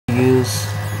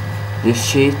This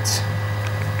sheet,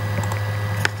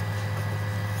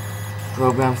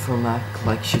 program for Mac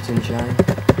like Sheet Engine.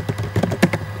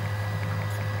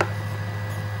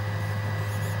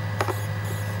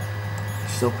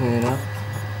 Just open it up.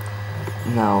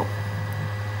 Now,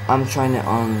 I'm trying it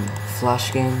on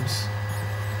Flash games.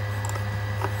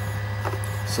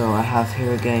 So I have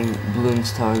here a game,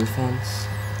 Bloons Tower Defense,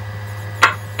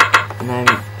 and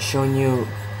I'm showing you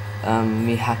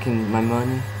me hacking my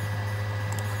money.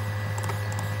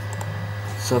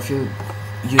 So if you're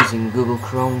using Google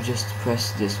Chrome, just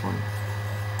press this one,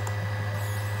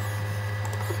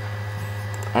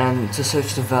 and to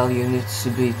search the value needs to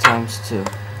be ×2.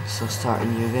 So start a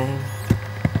new game,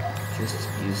 just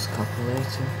use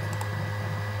calculator,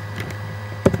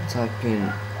 type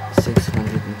in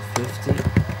 650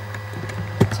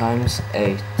 times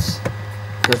 8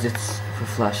 because it's for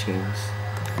Flash games.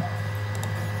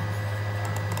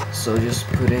 So just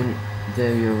put in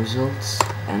there your results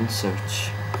and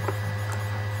search.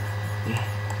 Yeah,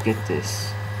 get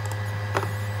this.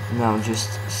 Now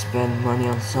just spend money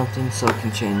on something so it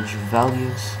can change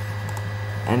values,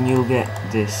 and you'll get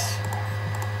this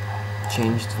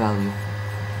changed value,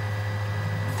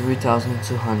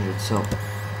 3,200. So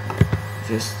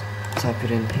just type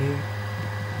it in here,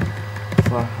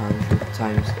 400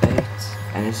 times 8,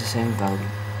 and it's the same value.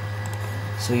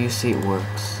 So you see it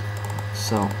works.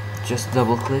 So just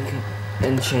double click it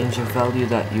and change the value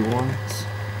that you want.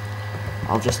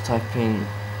 I'll just type in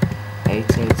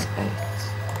 888,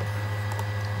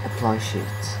 apply sheet,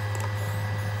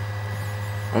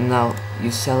 and now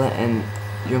you sell it and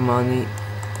your money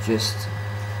just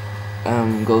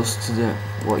goes to the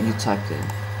what you typed in.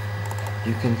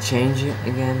 You can change it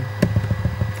again,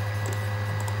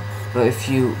 but if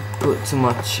you put too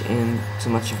much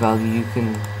value, you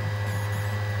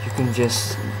can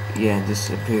just, yeah,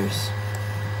 disappears,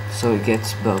 so it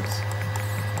gets bugged.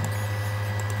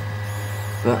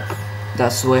 But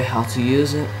that's the way how to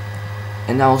use it,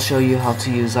 and I'll show you how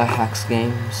to use iHacks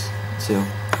games too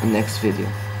in the next video.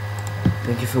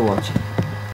 Thank you for watching.